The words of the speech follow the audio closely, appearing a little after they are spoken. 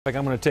I'm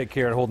going to take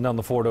care of holding down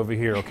the fort over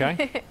here,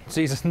 okay?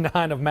 Season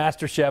 9 of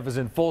MasterChef is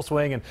in full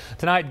swing, and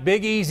tonight,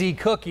 Big Easy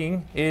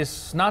cooking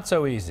is not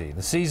so easy.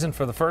 The season,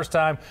 for the first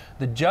time,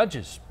 the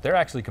judges, they're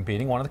actually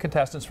competing. One of the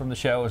contestants from the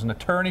show is an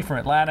attorney from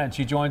Atlanta, and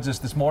she joins us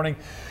this morning.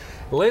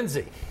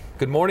 Lindsay,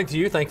 good morning to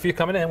you. Thank you for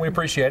coming in. We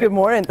appreciate it. Good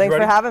morning. Thanks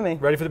for having me.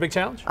 Ready for the big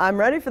challenge? I'm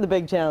ready for the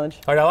big challenge.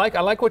 All right,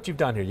 I like what you've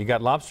done here. You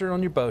got lobster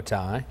on your bow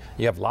tie.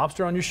 You have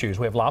lobster on your shoes.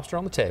 We have lobster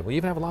on the table. You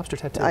even have a lobster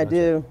tattoo. I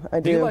do.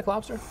 Do you like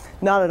lobster?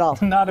 Not at all.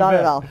 Not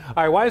at all. All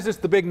right, why is this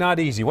the big not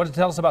easy? What does it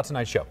tell us about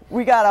tonight's show?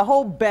 We got a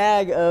whole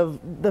bag of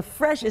the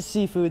freshest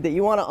seafood that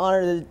you want to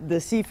honor the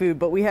seafood,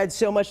 but we had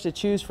so much to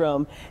choose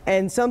from,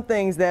 and some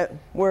things that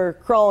were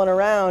crawling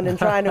around and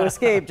trying to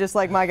escape, just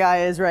like my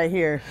guy is right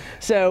here.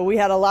 So we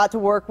had a lot to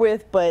work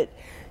with, but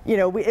you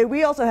know,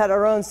 we also had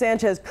our own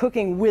Sanchez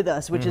cooking with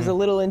us, which is a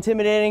little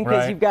intimidating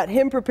because you've got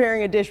him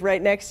preparing a dish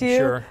right next to you.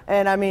 Sure.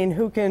 And I mean,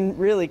 who can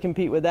really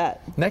compete with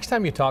that? Next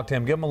time you talk to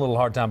him, give him a little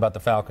hard time about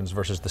the Falcons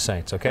versus the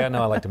Saints, okay? I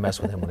know I like to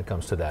mess with him when it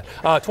comes to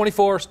that.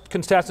 24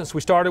 contestants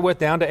we started with,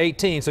 down to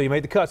 18, so you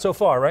made the cut so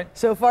far, right?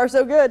 So far,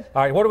 so good.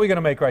 All right, what are we going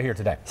to make right here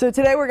today? So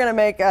today we're going to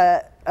make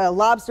a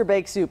lobster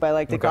bake soup, I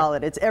like to call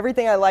it. It's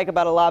everything I like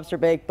about a lobster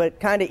bake, but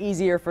kind of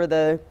easier for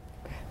the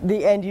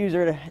end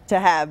user to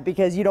have,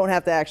 because you don't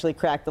have to actually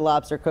crack the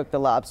lobster, cook the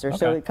lobster.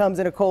 So it comes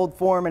in a cold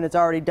form and it's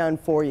already done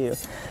for you.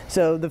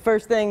 So the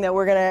first thing that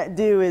we're going to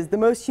do is the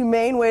most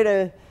humane way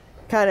to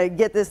kind of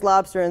get this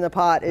lobster in the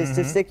pot is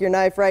to stick your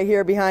knife right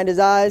here behind his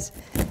eyes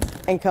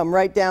and come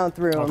right down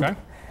through him. Okay.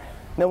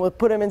 Then we'll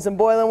put him in some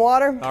boiling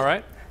water. All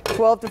right.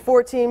 12 to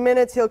 14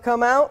 minutes he'll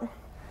come out.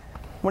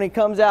 When he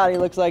comes out, he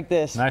looks like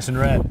this. Nice and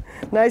red.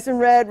 Nice and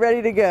red,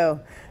 ready to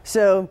go.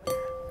 So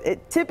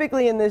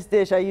typically in this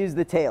dish I use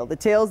the tail. The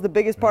tail is the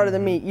biggest part of the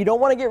meat. You don't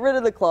want to get rid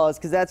of the claws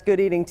because that's good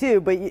eating too,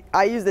 but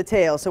I use the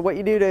tail. So what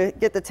you do to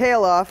get the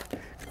tail off,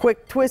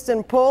 quick twist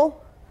and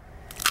pull,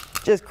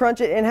 just crunch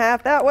it in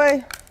half that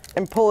way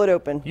and pull it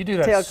open. You do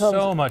that tail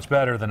so much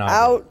better than I do.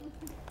 Out.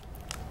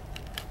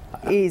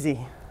 Easy.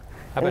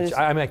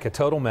 I make a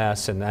total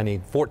mess, and I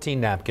need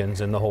 14 napkins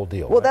and the whole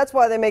deal. Well, that's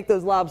why they make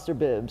those lobster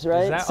bibs,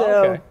 right?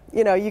 So,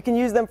 you know, you can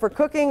use them for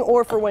cooking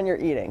or for when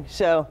you're eating.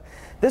 So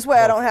this way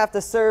I don't have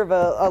to serve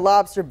a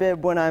lobster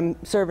bib when I'm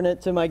serving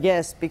it to my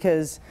guests,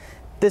 because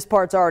this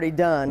part's already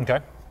done. Okay.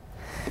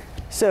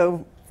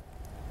 So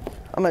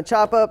I'm going to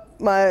chop up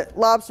my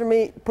lobster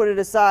meat, put it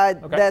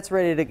aside. That's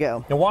ready to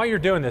go. Now, while you're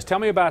doing this, tell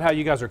me about how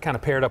you guys are kind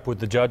of paired up with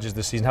the judges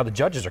this season, how the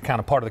judges are kind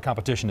of part of the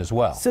competition as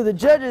well. So the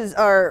judges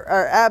are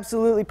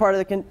absolutely part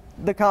of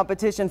the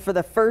competition for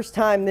the first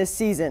time this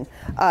season.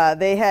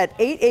 They had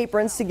 8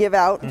 aprons to give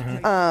out.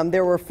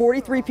 There were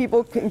 43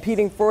 people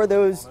competing for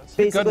those.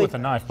 You're good with a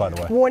knife, by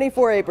the way.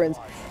 24 aprons.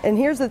 And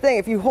here's the thing,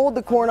 if you hold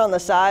the corn on the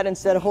side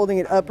instead of holding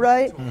it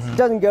upright, it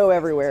doesn't go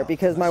everywhere,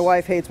 because my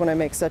wife hates when I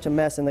make such a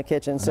mess in the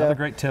kitchen. Another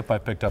great tip I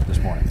picked up this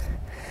morning.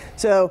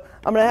 So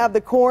I'm going to have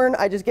the corn.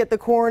 I just get the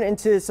corn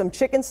into some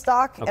chicken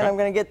stock, and I'm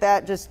going to get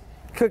that just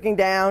cooking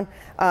down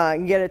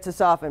and get it to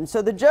soften.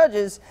 So the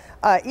judges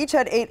each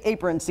had 8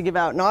 aprons to give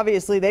out, and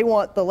obviously they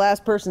want the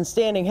last person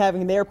standing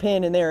having their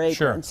pin in their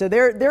apron. Sure. So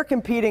they're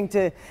competing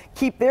to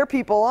keep their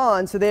people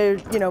on. So they're,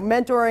 you know,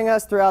 mentoring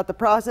us throughout the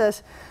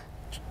process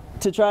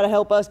to try to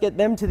help us get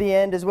them to the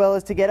end as well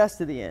as to get us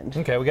to the end.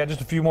 Okay, we got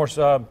just a few more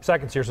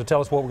seconds here, so tell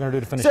us what we're going to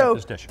do to finish up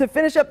this dish. To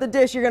finish up the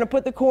dish, you're going to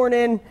put the corn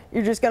in.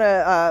 You're just going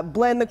to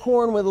blend the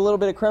corn with a little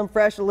bit of creme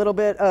fraiche, a little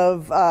bit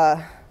of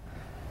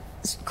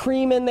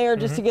cream in there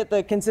just to get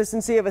the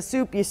consistency of a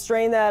soup. You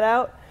strain that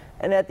out,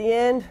 and at the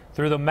end,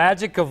 through the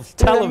magic of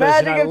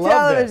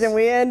television,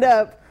 we end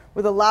up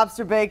with a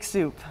lobster bake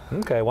soup.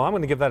 Okay, well, I'm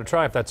going to give that a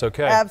try if that's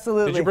okay.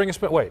 Absolutely. Did you bring a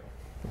spoon? Wait,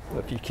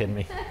 are you kidding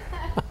me?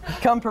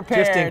 Come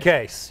prepared. Just in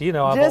case. You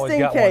know, I've always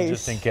got one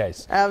just in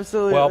case.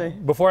 Absolutely. Well,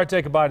 before I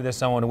take a bite of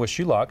this, I want to wish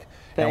you luck.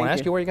 And I want to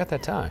ask you where you got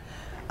that tie.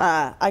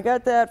 I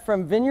got that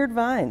from Vineyard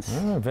Vines.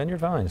 Oh, Vineyard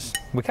Vines.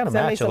 We kind of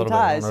match a little bit.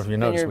 I don't know if you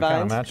noticed, we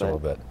kind of match a little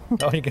bit.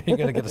 Oh, you're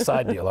going to get the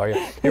side deal, are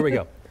you? Here we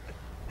go.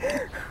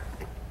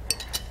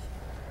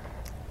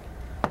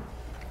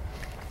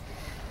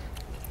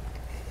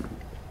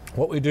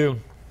 What we do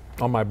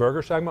on my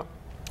burger segment,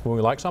 when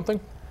we like something,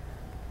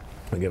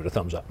 we give it a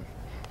thumbs up.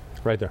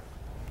 Right there.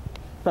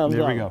 Thumbs up.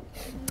 There we go.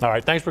 All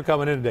right, thanks for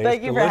coming in today.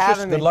 Thank you for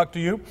having me. Good luck to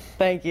you.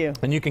 Thank you.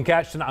 And you can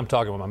catch tonight. I'm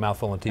talking with my mouth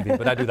full on TV,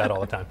 but I do that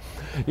all the time.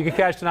 You can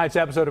catch tonight's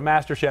episode of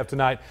MasterChef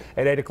tonight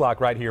at 8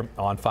 o'clock right here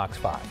on Fox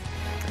 5.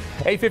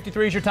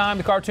 8:53 is your time.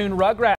 The cartoon Rugrats.